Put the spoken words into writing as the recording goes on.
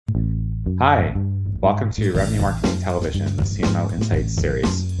Hi, welcome to Revenue Marketing Television, the CMO Insights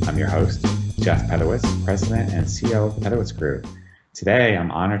series. I'm your host, Jeff Pedowitz, President and CEO of Pedowitz Group. Today,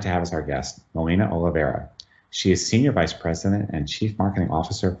 I'm honored to have as our guest, Melina Oliveira. She is Senior Vice President and Chief Marketing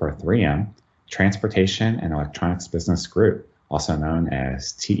Officer for 3M, Transportation and Electronics Business Group, also known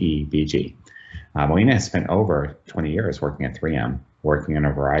as TEBG. Melina has spent over 20 years working at 3M, working in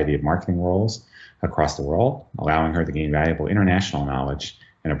a variety of marketing roles across the world, allowing her to gain valuable international knowledge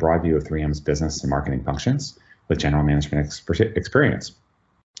and a broad view of 3M's business and marketing functions with general management experience.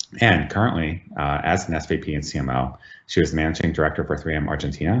 And currently, as an SVP and CMO, she was Managing Director for 3M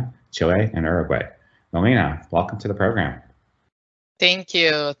Argentina, Chile, and Uruguay. Melina, welcome to the program. Thank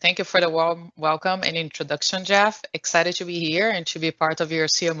you. Thank you for the warm welcome and introduction, Jeff. Excited to be here and to be part of your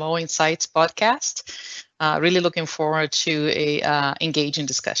CMO Insights podcast. Really looking forward to a engaging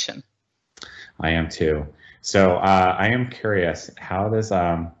discussion. I am too. So I am curious, how does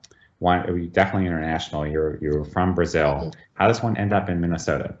one, definitely international, you're from Brazil, how does one end up in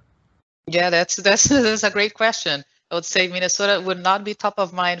Minnesota? Yeah, that's a great question. I would say Minnesota would not be top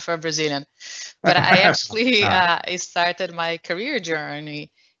of mind for a Brazilian, but I actually started my career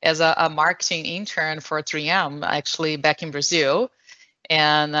journey as a marketing intern for 3M, actually back in Brazil.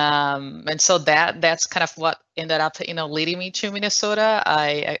 And so that's kind of what ended up, leading me to Minnesota.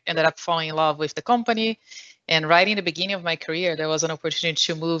 I ended up falling in love with the company. And right in the beginning of my career, there was an opportunity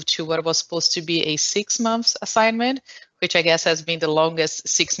to move to what was supposed to be a 6 months assignment, which I guess has been the longest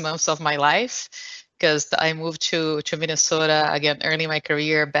 6 months of my life, because I moved to Minnesota, again, early in my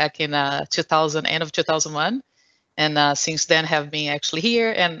career back in end of 2001. And since then have been actually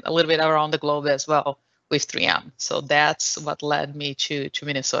here and a little bit around the globe as well with 3M. So that's what led me to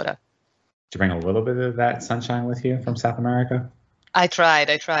Minnesota. Did you bring a little bit of that sunshine with you from South America? I tried.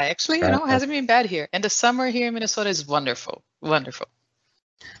 Actually, it hasn't been bad here. And the summer here in Minnesota is wonderful. Wonderful.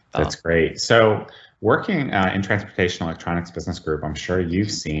 That's great. So working in Transportation Electronics Business Group, I'm sure you've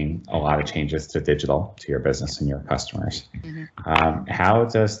seen a lot of changes to digital to your business and your customers. Mm-hmm. How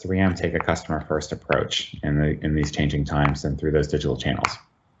does 3M take a customer first approach in these changing times and through those digital channels?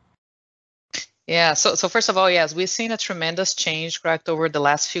 Yeah, so first of all, yes, we've seen a tremendous change, correct, over the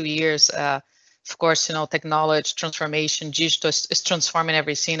last few years. Of course, technology transformation, digital is transforming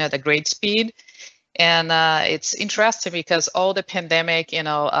everything at a great speed. And it's interesting because all the pandemic,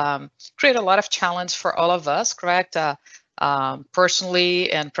 created a lot of challenge for all of us, correct?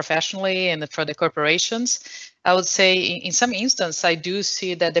 Personally and professionally and for the corporations. I would say in some instances, I do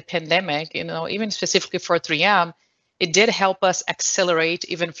see that the pandemic, even specifically for 3M, it did help us accelerate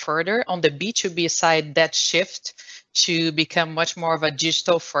even further on the B2B side, that shift to become much more of a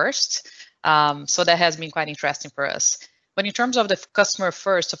digital first. So that has been quite interesting for us. But in terms of the customer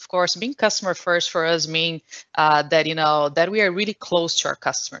first, of course, being customer first for us means that, that we are really close to our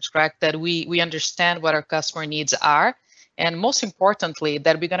customers, correct? That we understand what our customer needs are. And most importantly,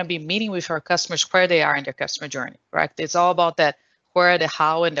 that we're going to be meeting with our customers where they are in their customer journey, correct? It's all about that where, the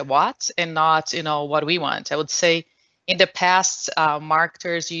how, and the what, and not, what we want. I would say in the past,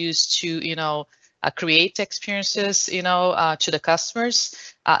 marketers used to, create experiences, to the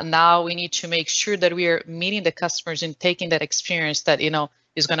customers. Now we need to make sure that we are meeting the customers and taking that experience that,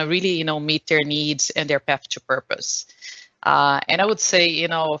 is going to really, meet their needs and their path to purpose. And I would say,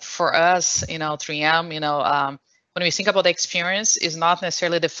 for us, 3M, when we think about the experience, is not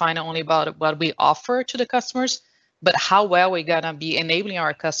necessarily defined only about what we offer to the customers, but how well we're going to be enabling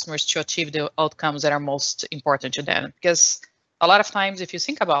our customers to achieve the outcomes that are most important to them. Because a lot of times, if you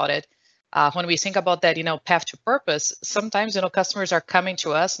think about it, when we think about that, path to purpose, sometimes, customers are coming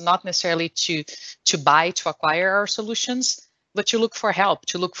to us not necessarily to acquire our solutions, but to look for help,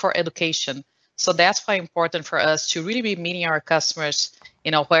 to look for education. So that's why important for us to really be meeting our customers,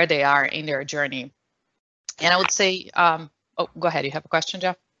 where they are in their journey. And I would say, go ahead. You have a question,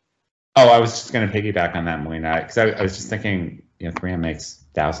 Jeff? Oh, I was just going to piggyback on that, Melina, because I was just thinking, 3M makes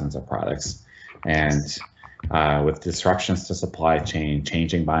thousands of products, and with disruptions to supply chain,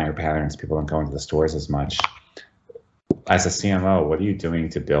 changing buying patterns, people don't go into the stores as much. As a CMO, what are you doing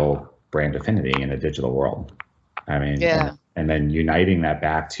to build brand affinity in a digital world? I mean, yeah. And then uniting that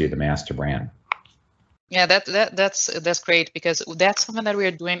back to the master brand. Yeah, that's great, because that's something that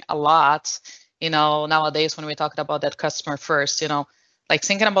we're doing a lot, nowadays when we talk about that customer first, like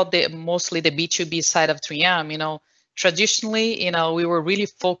thinking about mostly the B2B side of 3M, traditionally, we were really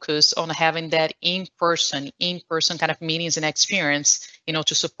focused on having that in-person kind of meetings and experience,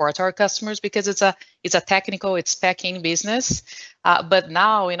 to support our customers, because it's a technical, it's packing business. But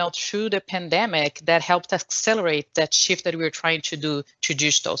now, through the pandemic, that helped accelerate that shift that we were trying to do to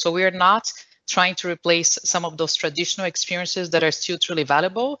digital. So we are not trying to replace some of those traditional experiences that are still truly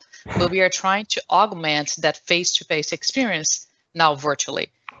valuable, but we are trying to augment that face-to-face experience now virtually.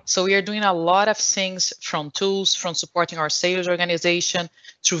 So we are doing a lot of things from tools, from supporting our sales organization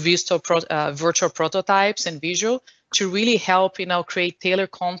through virtual prototypes and visual to really help, create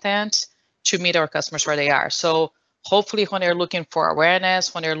tailored content to meet our customers where they are. So hopefully when they're looking for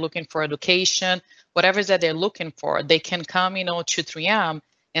awareness, when they're looking for education, whatever it is that they're looking for, they can come, to 3M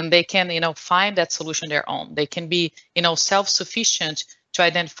and they can, find that solution their own. They can be, self-sufficient to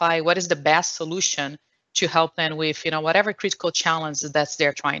identify what is the best solution to help them with, whatever critical challenge that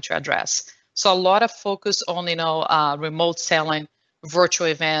they're trying to address. So a lot of focus on, remote selling, virtual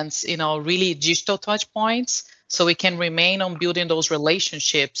events, really digital touch points, so we can remain on building those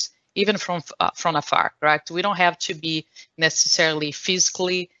relationships even from afar, correct? We don't have to be necessarily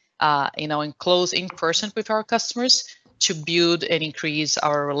physically, in close in person with our customers to build and increase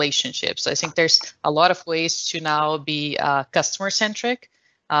our relationships. So I think there's a lot of ways to now be customer centric,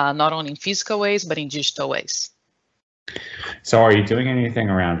 not only in physical ways, but in digital ways. So are you doing anything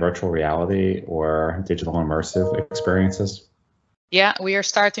around virtual reality or digital immersive experiences? Yeah, we are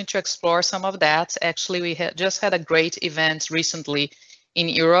starting to explore some of that. Actually, we just had a great event recently in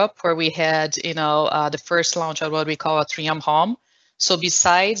Europe where we had, the first launch of what we call a 3M Home. So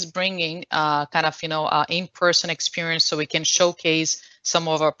besides bringing in-person experience so we can showcase some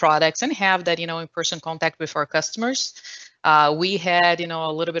of our products and have that, in-person contact with our customers, we had,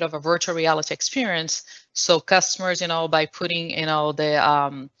 a little bit of a virtual reality experience. So customers, by putting,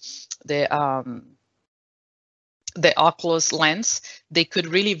 the Oculus lens, they could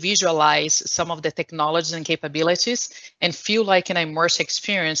really visualize some of the technologies and capabilities and feel like an immersive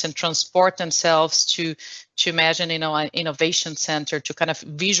experience and transport themselves to imagine, an innovation center to kind of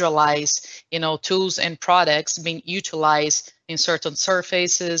visualize, tools and products being utilized in certain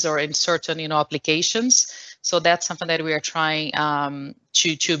surfaces or in certain, applications. So that's something that we are trying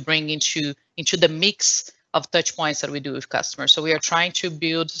to bring into the mix of touch points that we do with customers. So we are trying to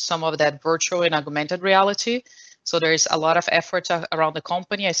build some of that virtual and augmented reality. So there's a lot of efforts around the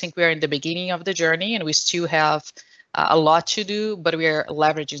company. I think we are in the beginning of the journey and we still have a lot to do, but we are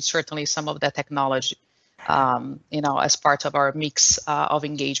leveraging certainly some of that technology, as part of our mix of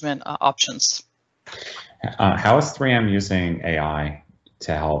engagement options. How is 3M using AI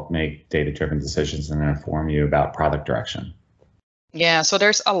to help make data-driven decisions and inform you about product direction? Yeah, so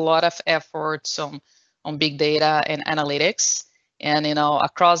there's a lot of efforts on big data and analytics. And,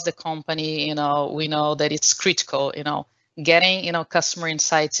 across the company, we know that it's critical, getting, customer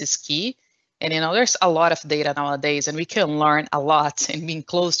insights is key. And, there's a lot of data nowadays and we can learn a lot and being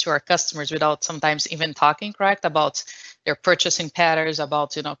close to our customers without sometimes even talking, correct, about their purchasing patterns,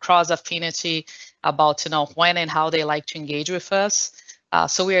 about, cross affinity, about, when and how they like to engage with us.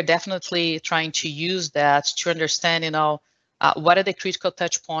 So we are definitely trying to use that to understand, what are the critical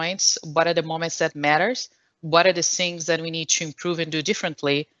touch points, what are the moments that matters, what are the things that we need to improve and do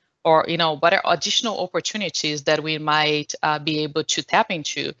differently, or what are additional opportunities that we might be able to tap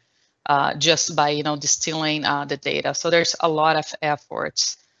into just by distilling the data. So there's a lot of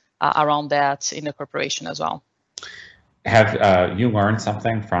efforts around that in the corporation as well. Have you learned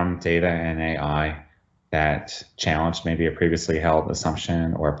something from data and AI that challenged maybe a previously held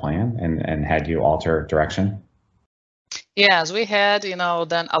assumption or plan and had you alter direction? Yes, we had,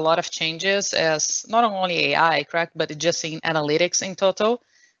 done a lot of changes as not only AI, correct, but just in analytics in total.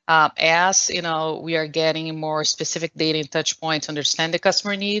 As, we are getting more specific data and touch points, understand the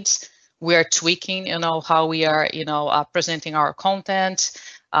customer needs. We are tweaking, how we are, presenting our content.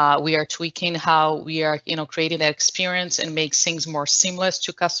 We are tweaking how we are, creating that experience and make things more seamless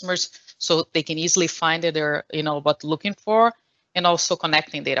to customers so they can easily find that they're, what looking for, and also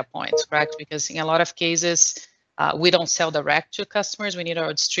connecting data points, correct? Because in a lot of cases, we don't sell direct to customers. We need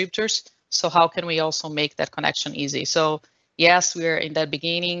our distributors. So how can we also make that connection easy? So yes, we're in the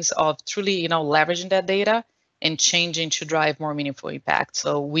beginnings of truly, leveraging that data and changing to drive more meaningful impact.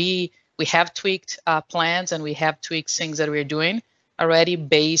 So we have tweaked plans and we have tweaked things that we're doing already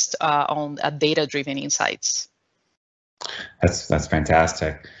based on data-driven insights. That's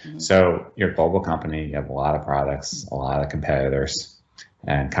fantastic. Mm-hmm. So you're a global company. You have a lot of products, a lot of competitors.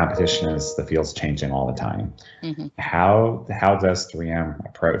 And competition is the field's changing all the time. Mm-hmm. How does 3M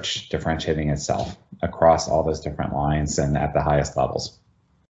approach differentiating itself across all those different lines and at the highest levels?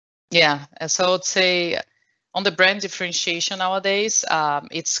 Yeah, so I would say on the brand differentiation nowadays,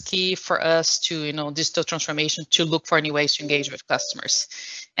 it's key for us to, digital transformation to look for new ways to engage with customers.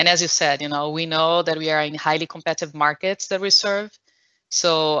 And as you said, we know that we are in highly competitive markets that we serve.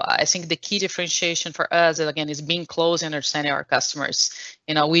 So I think the key differentiation for us, again, is being close and understanding our customers.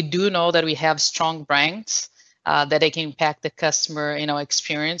 We do know that we have strong brands that they can impact the customer,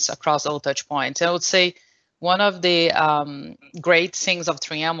 experience across all touch points. And I would say one of the great things of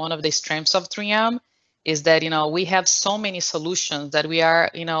 3M, one of the strengths of 3M is that, we have so many solutions that we are,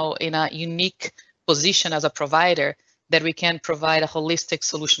 in a unique position as a provider that we can provide a holistic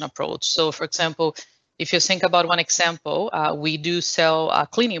solution approach. So for example, if you think about one example, we do sell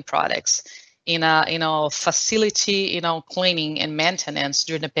cleaning products in a facility, cleaning and maintenance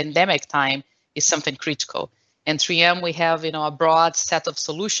during the pandemic time is something critical. And 3M, we have, a broad set of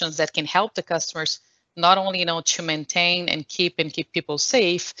solutions that can help the customers not only, to maintain and keep people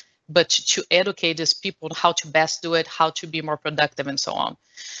safe, but to educate these people how to best do it, how to be more productive, and so on.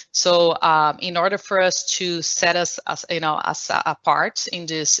 So in order for us to set us as apart in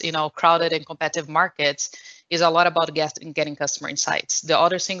this crowded and competitive markets is a lot about getting customer insights. The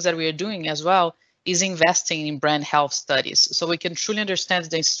other things that we are doing as well is investing in brand health studies, so we can truly understand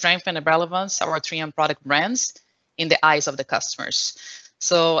the strength and the relevance of our 3M product brands in the eyes of the customers.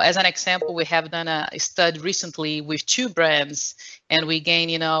 So as an example, we have done a study recently with 2 brands, and we gain,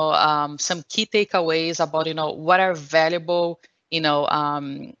 some key takeaways about, what are valuable,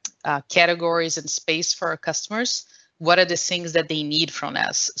 categories and space for our customers. What are the things that they need from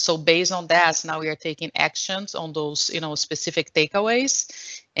us? So based on that, now we are taking actions on those, specific takeaways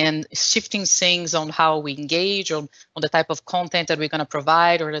and shifting things on how we engage, on the type of content that we're going to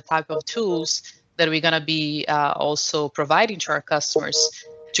provide, or the type of tools that we're going to be also providing to our customers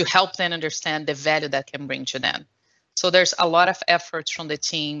to help them understand the value that can bring to them. So there's a lot of efforts from the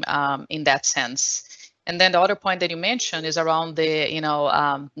team in that sense. And then the other point that you mentioned is around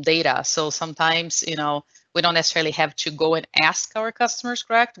the data. So sometimes we don't necessarily have to go and ask our customers,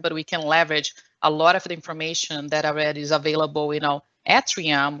 correct? But we can leverage a lot of the information that already is available at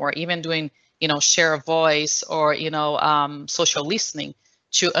 3M, or even doing share of voice or social listening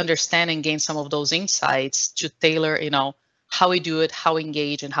to understand and gain some of those insights to tailor how we do it, how we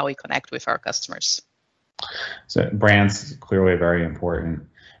engage, and how we connect with our customers. So brands clearly very important.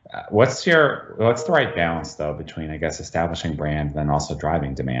 What's the right balance though between, I guess, establishing brand and then also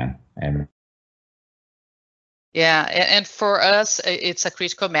driving demand? And and for us, it's a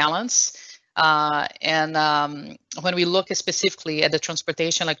critical balance. And when we look specifically at the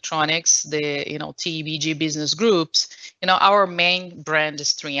transportation electronics, the TEBG business groups, our main brand is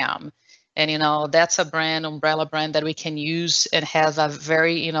 3M, and that's a umbrella brand that we can use and have a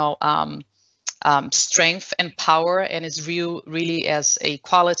very strength and power, and is really as a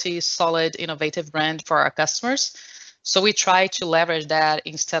quality, solid, innovative brand for our customers. So we try to leverage that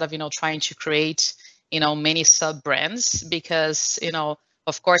instead of trying to create many sub brands, because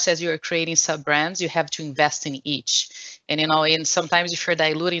of course, as you're creating sub brands, you have to invest in each, and sometimes if you're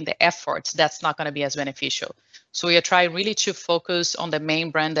diluting the efforts, that's not going to be as beneficial. So we are trying really to focus on the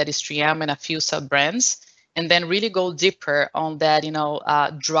main brand that is 3M and a few sub brands, and then really go deeper on that,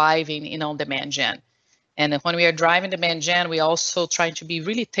 driving, demand gen. And when we are driving demand gen, we also trying to be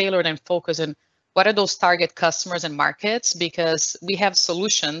really tailored and focused on what are those target customers and markets, because we have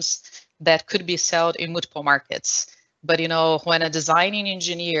solutions that could be sold in multiple markets. But when a designing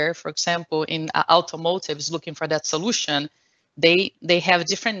engineer, for example, in automotive is looking for that solution, they have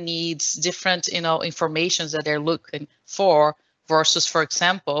different needs, different informations that they're looking for, versus, for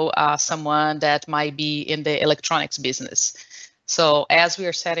example, someone that might be in the electronics business. So as we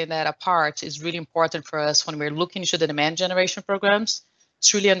are setting that apart, it's really important for us when we're looking into the demand generation programs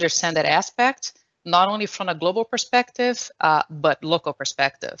to really understand that aspect, not only from a global perspective, but local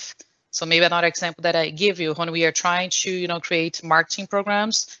perspective. So maybe another example that I give you, when we are trying to create marketing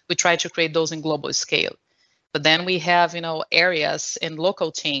programs, we try to create those in global scale. But then we have areas and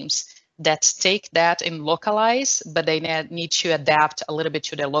local teams that take that and localize, but they need to adapt a little bit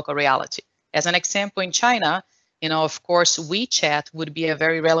to their local reality. As an example, in China, of course, WeChat would be a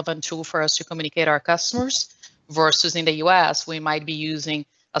very relevant tool for us to communicate our customers, versus in the US, we might be using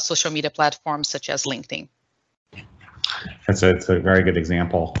a social media platform such as LinkedIn. It's a very good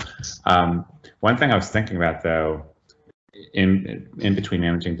example. One thing I was thinking about, though, in between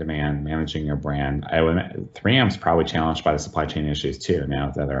managing demand, managing your brand, 3M's probably challenged by the supply chain issues too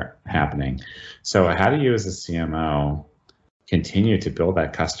now that are happening. So how do you as a CMO continue to build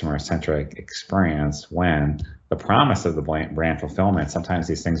that customer-centric experience when the promise of the brand fulfillment, sometimes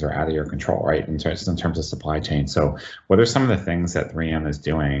these things are out of your control, right, in terms of supply chain? So what are some of the things that 3M is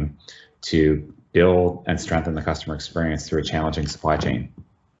doing to build and strengthen the customer experience through a challenging supply chain?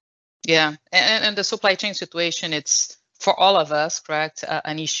 Yeah, and the supply chain situation, it's for all of us, correct,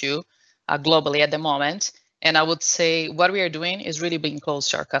 an issue globally at the moment. And I would say what we are doing is really being close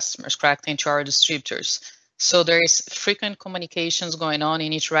to our customers, correct, and to our distributors. So there is frequent communications going on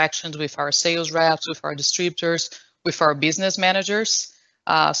in interactions with our sales reps, with our distributors, with our business managers.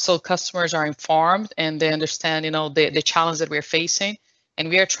 So customers are informed and they understand, the challenge that we're facing. And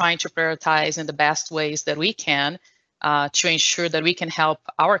we are trying to prioritize in the best ways that we can to ensure that we can help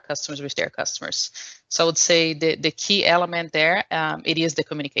our customers with their customers. So I would say the key element there, it is the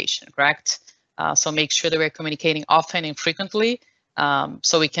communication, correct? So make sure that we're communicating often and frequently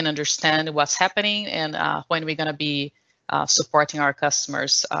so we can understand what's happening and when we're going to be supporting our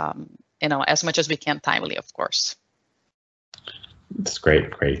customers, as much as we can timely, of course. That's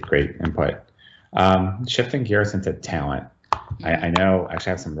great input. Shifting gears into talent. I know, actually,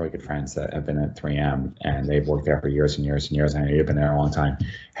 I have some really good friends that have been at 3M and they've worked there for years and years and years. I know you've been there a long time.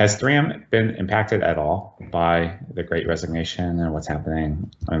 Has 3M been impacted at all by the Great Resignation and what's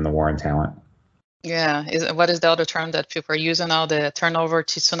happening in the war on talent? Yeah, what is the other term that people are using now? The turnover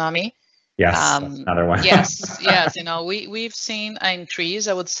tsunami. Yes, another one. yes. We've seen an increase.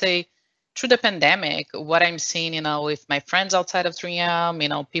 I would say through the pandemic. What I'm seeing, with my friends outside of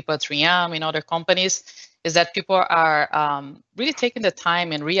 3M, people at 3M, in other companies, is that people are really taking the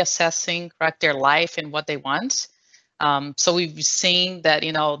time and reassessing, correct, their life and what they want. So we've seen that,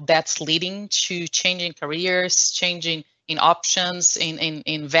 that's leading to changing careers, changing in options,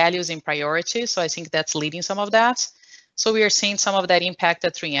 in values, in priorities. So I think that's leading some of that. So we are seeing some of that impact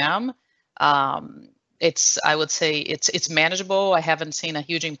at 3M. I would say it's manageable. I haven't seen a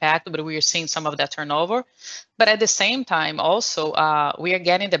huge impact, but we are seeing some of that turnover. But at the same time, also, we are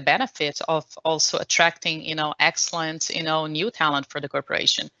getting the benefits of also attracting, excellent, new talent for the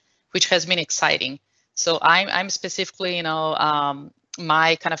corporation, which has been exciting. So I'm specifically,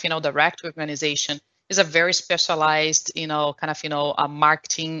 my kind of, direct organization is a very specialized,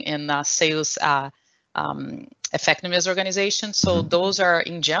 marketing and sales effectiveness organization. So those are,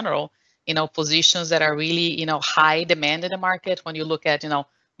 in general, positions that are really, high demand in the market. When you look at,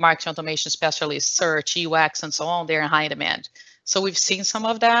 marketing automation specialists, search, UX, and so on, they're in high demand. So we've seen some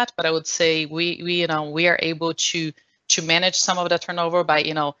of that, but I would say we are able to manage some of the turnover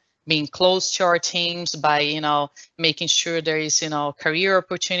by, being close to our teams, by, making sure there is, career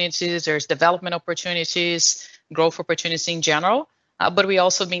opportunities, there's development opportunities, growth opportunities in general. But we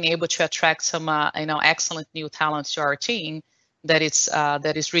also been able to attract some, excellent new talents to our team that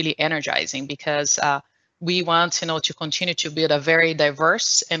is really energizing because we want, to continue to build a very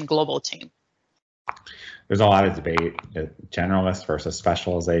diverse and global team. There's a lot of debate, generalist versus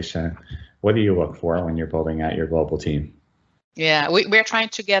specialization. What do you look for when you're building out your global team? Yeah, we're trying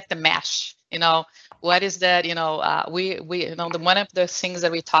to get the mesh. What is that? One of the things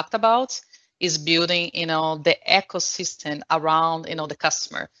that we talked about is building, the ecosystem around, the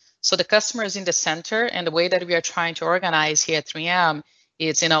customer. So the customer is in the center, and the way that we are trying to organize here at 3M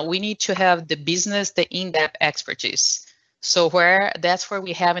is, we need to have the business, the in-depth expertise. So that's where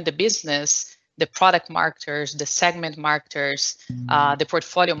we have in the business, the product marketers, the segment marketers, the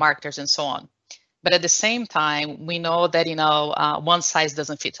portfolio marketers, and so on. But at the same time, we know that, one size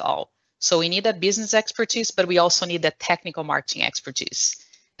doesn't fit all. So we need that business expertise, but we also need that technical marketing expertise.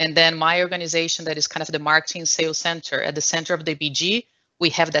 And then my organization, that is kind of the marketing sales center, at the center of the BG, we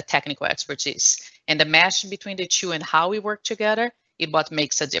have that technical expertise. And the match between the two and how we work together is what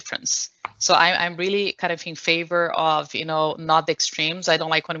makes a difference. So I'm really kind of in favor of, not the extremes. I don't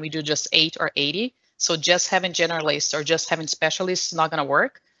like when we do just 8 or 80. So just having generalists or just having specialists is not going to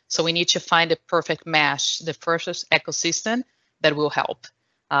work. So we need to find the perfect match, the first ecosystem that will help.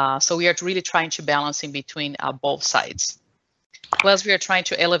 So we are really trying to balance in between both sides. Plus, we are trying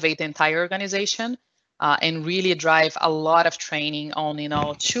to elevate the entire organization and really drive a lot of training on,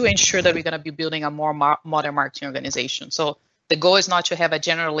 to ensure that we're going to be building a more modern marketing organization. So the goal is not to have a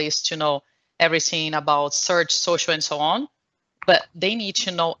generalist to know everything about search, social, and so on, but they need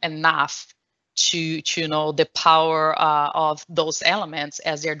to know enough to know the power of those elements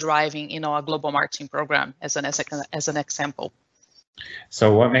as they're driving, a global marketing program, as an example.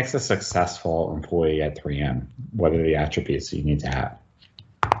 So what makes a successful employee at 3M? What are the attributes you need to have?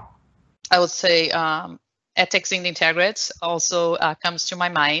 I would say ethics and integrity also comes to my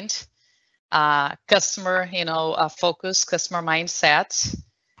mind. Customer, focus, customer mindset,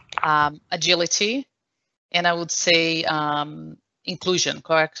 agility, and I would say inclusion,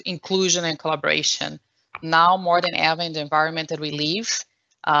 correct? Inclusion and collaboration. Now more than ever in the environment that we live,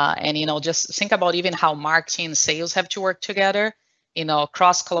 and just think about even how marketing and sales have to work together.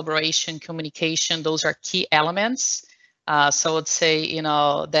 Cross collaboration, communication, those are key elements. So I would say,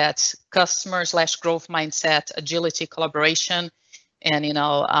 that customer/growth mindset, agility, collaboration, and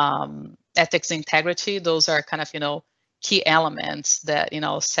ethics, integrity. Those are kind of, key elements that,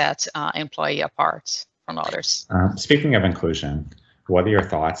 set employee apart from others. Speaking of inclusion, what are your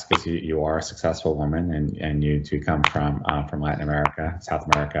thoughts? Because you are a successful woman and you do come from Latin America, South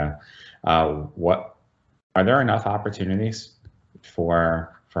America. What are there enough opportunities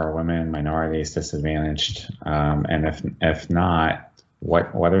for women, minorities, disadvantaged? And if not,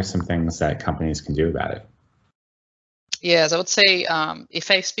 what are some things that companies can do about it? Yes, I would say if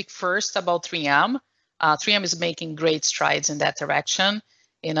I speak first about 3M, 3M is making great strides in that direction.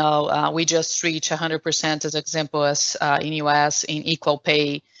 We just reached 100% as example as in US in equal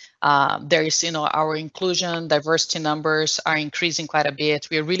pay. There is, our inclusion, diversity numbers are increasing quite a bit.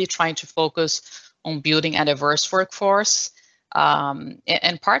 We are really trying to focus on building a diverse workforce.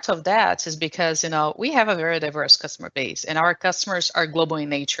 And part of that is because, we have a very diverse customer base and our customers are global in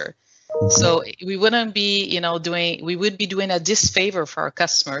nature. So we wouldn't be, we would be doing a disfavor for our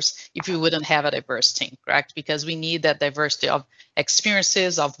customers if we wouldn't have a diverse team, correct? Because we need that diversity of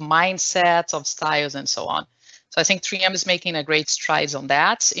experiences, of mindsets, of styles, and so on. So I think 3M is making a great strides on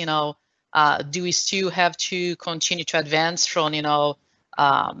that. Do we still have to continue to advance from,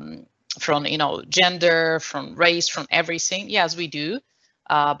 gender, from race, from everything? Yes, we do.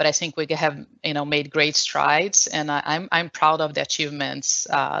 But I think we have, made great strides, and I'm proud of the achievements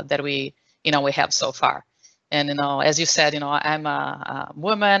that we have so far. And as you said, I'm a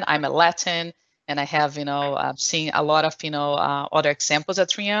woman, I'm a Latin, and I have I've seen a lot of other examples at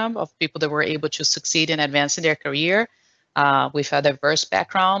 3M of people that were able to succeed in advancing their career with a diverse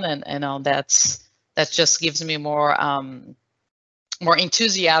background, and that just gives me more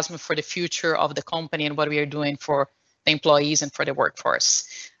enthusiasm for the future of the company and what we are doing for the employees and for the workforce.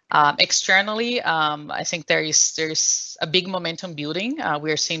 Externally, I think there's a big momentum building.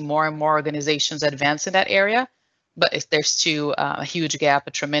 We are seeing more and more organizations advance in that area, but there's still a huge gap,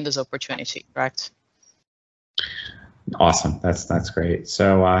 a tremendous opportunity, correct? Awesome, that's great.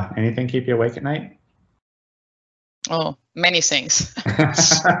 So anything keep you awake at night? Oh, many things.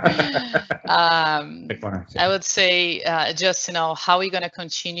 I would say just, how are we going to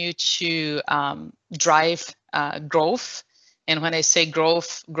continue to drive growth? And when I say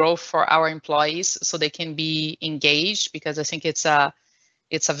growth for our employees so they can be engaged, because I think it's a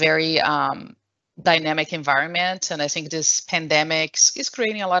very dynamic environment. And I think this pandemic is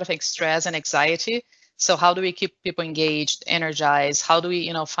creating a lot of stress and anxiety. So how do we keep people engaged, energized? How do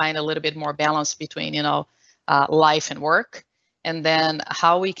we, find a little bit more balance between, life and work? And then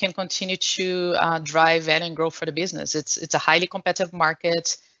how we can continue to drive value and growth for the business. It's a highly competitive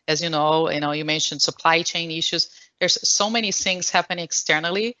market. As you mentioned supply chain issues. There's so many things happening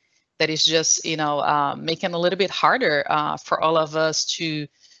externally that is just, making it a little bit harder for all of us to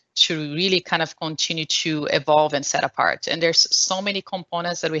really kind of continue to evolve and set apart. And there's so many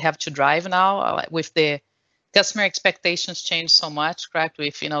components that we have to drive now with the customer expectations change so much, correct?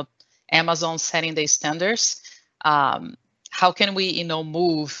 With, Amazon setting the standards. How can we,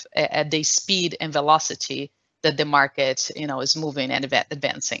 move at the speed and velocity that the market, is moving and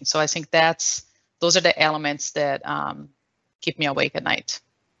advancing? So I think those are the elements that keep me awake at night.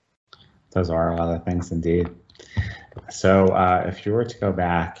 Those are a lot of things indeed. So if you were to go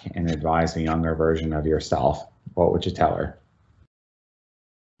back and advise a younger version of yourself, what would you tell her?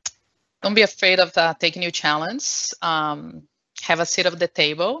 Don't be afraid of taking new challenges. Have a seat at the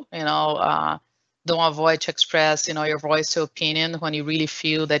table, don't avoid to express, your voice or opinion when you really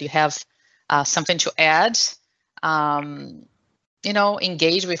feel that you have something to add.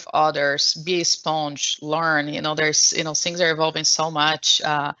 Engage with others, be a sponge, learn. There's, things are evolving so much.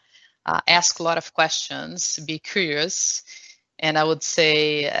 Ask a lot of questions, be curious. And I would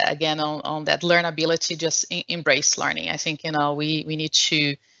say, again, on that learnability, just embrace learning. I think, we need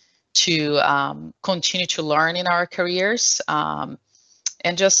to continue to learn in our careers and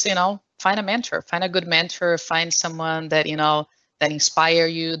just, find a mentor, find a good mentor, find someone that, that inspire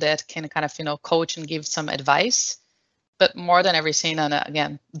you, that can kind of, coach and give some advice. But more than everything, and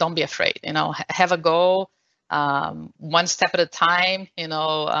again, don't be afraid, have a goal, one step at a time,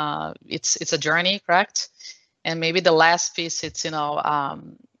 it's a journey, correct? And maybe the last piece, it's,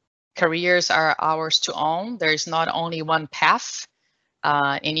 careers are ours to own. There's not only one path,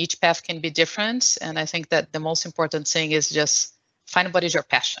 and each path can be different. And I think that the most important thing is just find what is your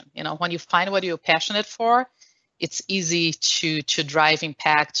passion. When you find what you're passionate for, it's easy to drive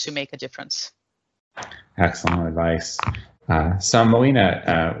impact, to make a difference. Excellent advice. So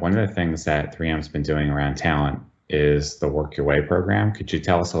Melina, one of the things that 3M's been doing around talent is the Work Your Way program. Could you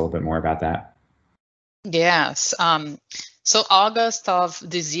tell us a little bit more about that? Yes. So August of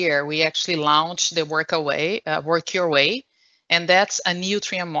this year, we actually launched the Work Your Way. And that's a new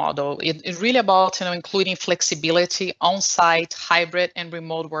 3M model. It's really about including flexibility, on-site, hybrid, and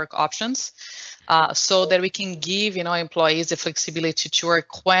remote work options, so that we can give employees the flexibility to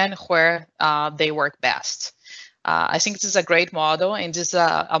work when, where they work best. I think this is a great model, and this is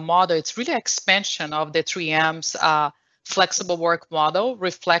a model. It's really an expansion of the 3M's flexible work model,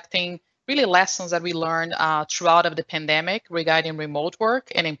 reflecting really lessons that we learned throughout of the pandemic regarding remote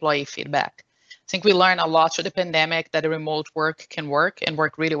work and employee feedback. I think we learned a lot through the pandemic that the remote work can work and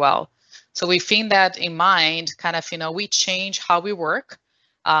work really well. So we think that in mind, kind of, we change how we work,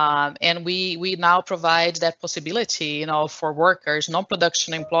 and we now provide that possibility, for workers,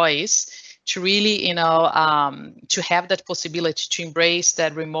 non-production employees, to really, to have that possibility to embrace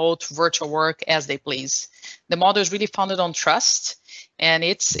that remote virtual work as they please. The model is really founded on trust, and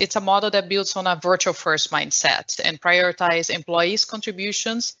it's a model that builds on a virtual first mindset and prioritize employees'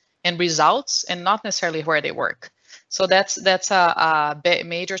 contributions and results, and not necessarily where they work. So that's a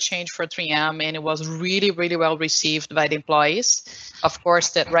major change for 3M, and it was really, really well received by the employees. Of course,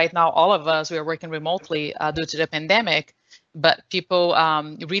 that right now all of us, we are working remotely due to the pandemic, but people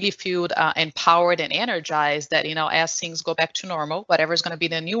really feel empowered and energized that, as things go back to normal, whatever is going to be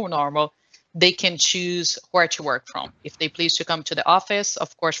the new normal, they can choose where to work from. If they please to come to the office,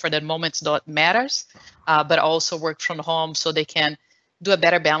 of course, for that moment that matters, but also work from home so they can do a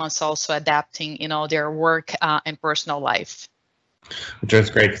better balance, also adapting, their work and personal life. Which is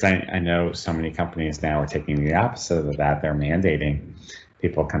great, because I know so many companies now are taking the opposite of that. They're mandating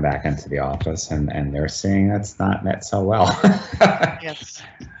people come back into the office, and they're seeing that's not met so well. Yes.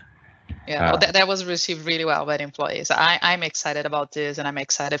 Yeah, that was received really well by the employees. I'm excited about this, and I'm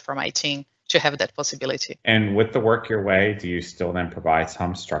excited for my team to have that possibility. And with the Work Your Way, do you still then provide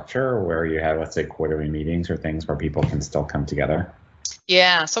some structure where you have, let's say, quarterly meetings or things where people can still come together?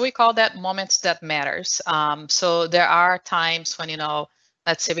 Yeah, so we call that moments that matters. So there are times when,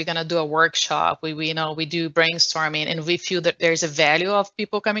 let's say we're going to do a workshop, we do brainstorming, and we feel that there's a value of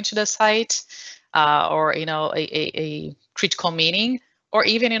people coming to the site, or, a critical meeting, or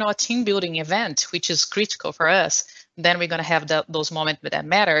even, a team building event, which is critical for us. Then we're going to have those moments that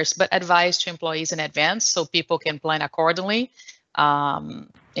matters, but advise to employees in advance so people can plan accordingly,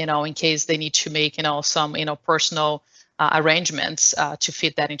 in case they need to make, some, personal arrangements to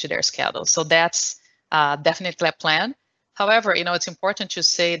fit that into their schedule. So that's definitely a plan. However, it's important to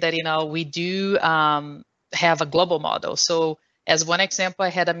say that, we do have a global model. So as one example, I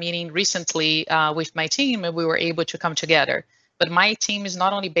had a meeting recently with my team, and we were able to come together. But my team is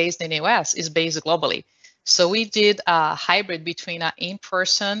not only based in the US, it's based globally. So we did a hybrid between an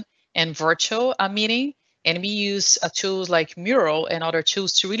in-person and virtual meeting. And we use tools like Mural and other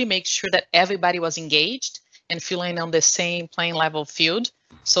tools to really make sure that everybody was engaged and feeling on the same playing level field.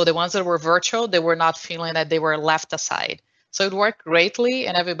 So the ones that were virtual, they were not feeling that they were left aside. So it worked greatly,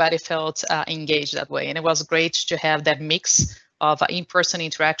 and everybody felt engaged that way. And it was great to have that mix of in-person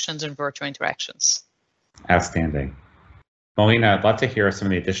interactions and virtual interactions. Outstanding. Melina, I'd love to hear some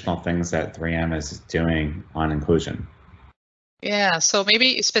of the additional things that 3M is doing on inclusion. Yeah, so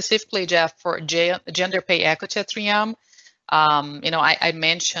maybe specifically, Jeff, for gender pay equity at 3M, I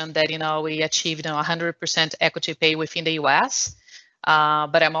mentioned that, we achieved 100% equity pay within the US,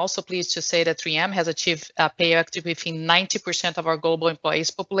 but I'm also pleased to say that 3M has achieved pay equity within 90% of our global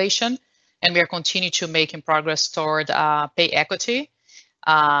employees population, and we are continuing to making progress toward pay equity.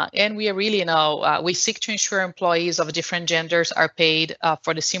 And we are really, we seek to ensure employees of different genders are paid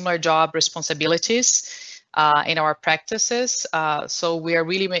for the similar job responsibilities in our practices. So we are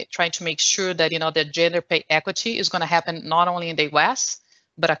really trying to make sure that, that gender pay equity is going to happen not only in the US,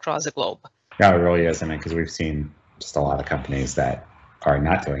 but across the globe. Yeah, it really is. Because we've seen just a lot of companies that are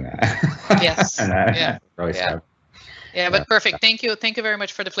not doing that. Yes. And that really yeah, but perfect. Thank you. Thank you very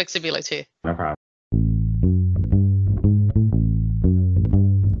much for the flexibility. No problem.